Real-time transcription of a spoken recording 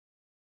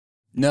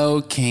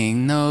No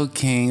king,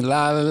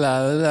 la la la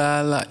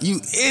la la. You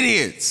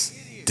idiots!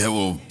 There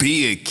will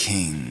be a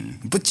king.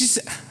 But you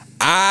said,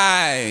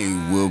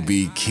 I will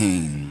be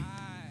king.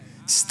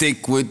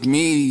 Stick with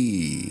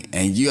me,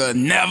 and you'll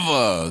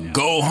never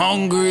go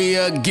hungry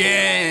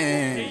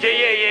again.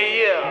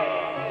 Yeah.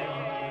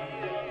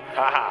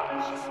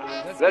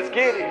 Haha. Let's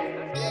get it.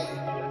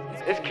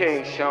 It's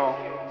King Sean.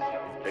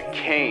 The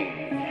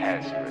king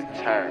has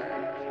returned.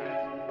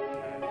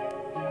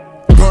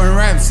 Gordon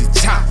Ramsay,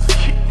 chop,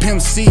 Pimp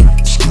C,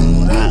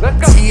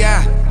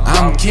 T.I.,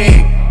 I'm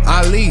king.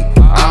 Ali,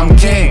 I'm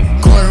king.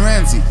 Gordon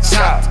Ramsay,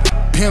 chop,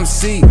 Pimp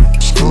C,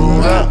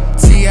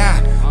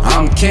 T.I.,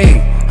 I'm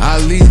king.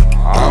 Ali,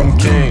 I'm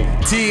king.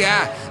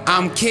 T.I.,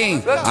 I'm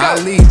king.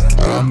 Ali,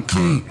 I'm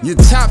king. You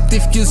chopped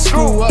if you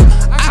screw up,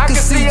 I can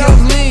see your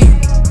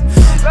lean.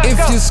 If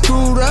you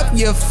screwed up,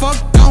 you fuck,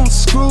 don't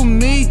screw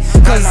me.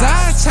 Cause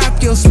I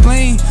chop your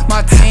spleen.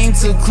 My team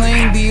too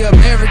clean, the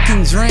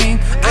American dream.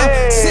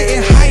 I'm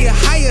sitting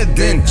higher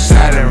than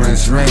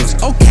Saturn's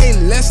rings. Okay,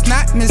 let's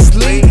not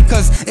mislead.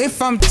 Cause if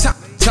I'm chop,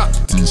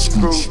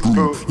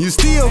 you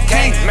still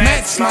can't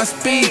match my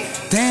speed.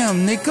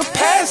 Damn, nigga,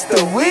 pass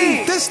the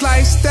weed. This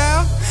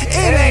lifestyle,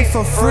 it ain't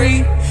for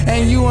free.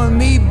 And you and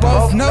me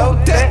both know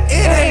that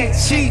it ain't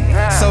cheap.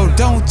 So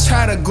don't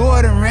try to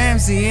Gordon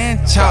Ramsay and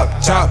chop.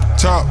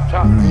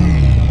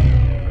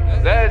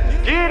 Let's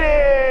get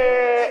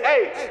it.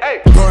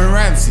 Hey. Gordon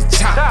Ramsay,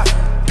 chop.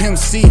 Pimp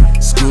C,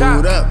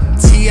 screwed up.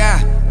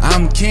 T.I.,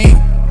 I'm king.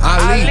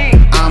 Ali,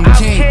 I'm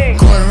king.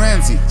 Gordon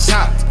Ramsay,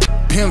 chop.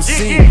 Pimp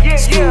C,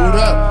 screwed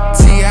up.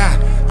 T.I.,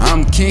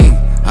 I'm king.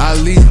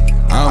 Ali,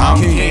 I'm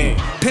king.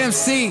 Pimp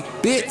C,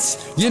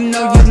 bitch, you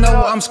know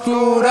I'm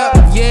screwed up.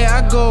 Yeah,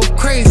 I go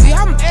crazy,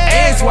 I'm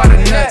Edgewater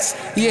nuts.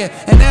 Yeah,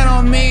 and that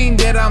don't mean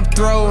that I'm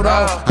throwed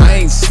off. I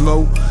ain't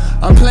slow,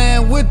 I'm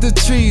playing with the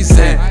trees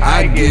and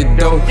I get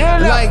dope.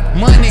 Like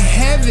money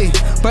heavy,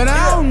 but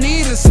I don't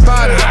need a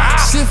spotter.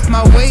 Shift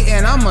my weight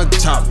and I'ma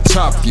chop,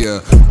 yeah.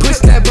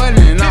 Push that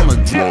button and I'ma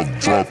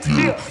drop,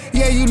 yeah.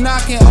 Yeah, you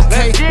knocking,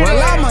 okay, well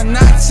I'ma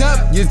notch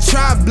up. You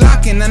try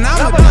blocking and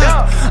I'ma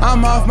dump.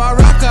 I'm off my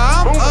rocker,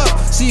 I'm up.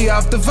 She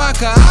off the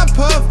vodka, I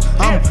puff.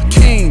 I'm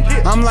king,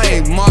 I'm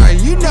like Mar,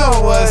 you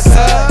know what's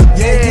up.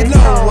 Yeah, you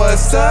know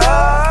what's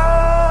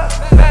up.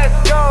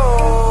 Let's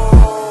go.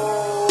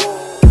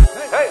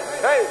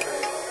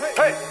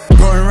 Hey.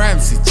 Gordon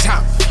Ramsay,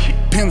 chop.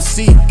 Pimp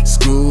C,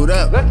 screwed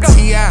up.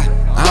 T.I.,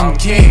 I'm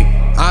king.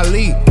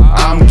 Ali,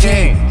 I'm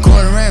king.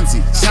 Gordon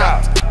Ramsay,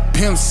 chop.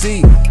 Pimp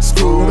C,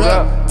 screwed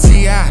up.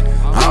 T.I.,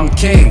 I'm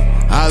king.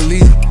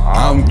 Ali,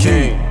 I'm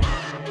king.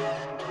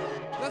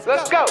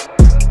 Let's go.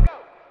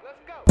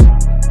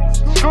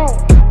 Screw,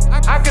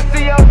 I can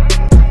see ya.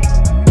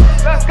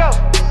 Let's go.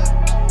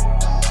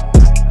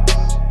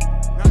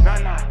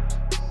 Nah.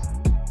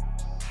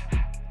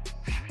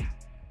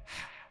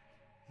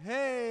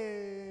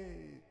 Hey,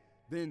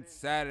 then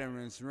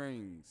Saturn's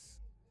rings.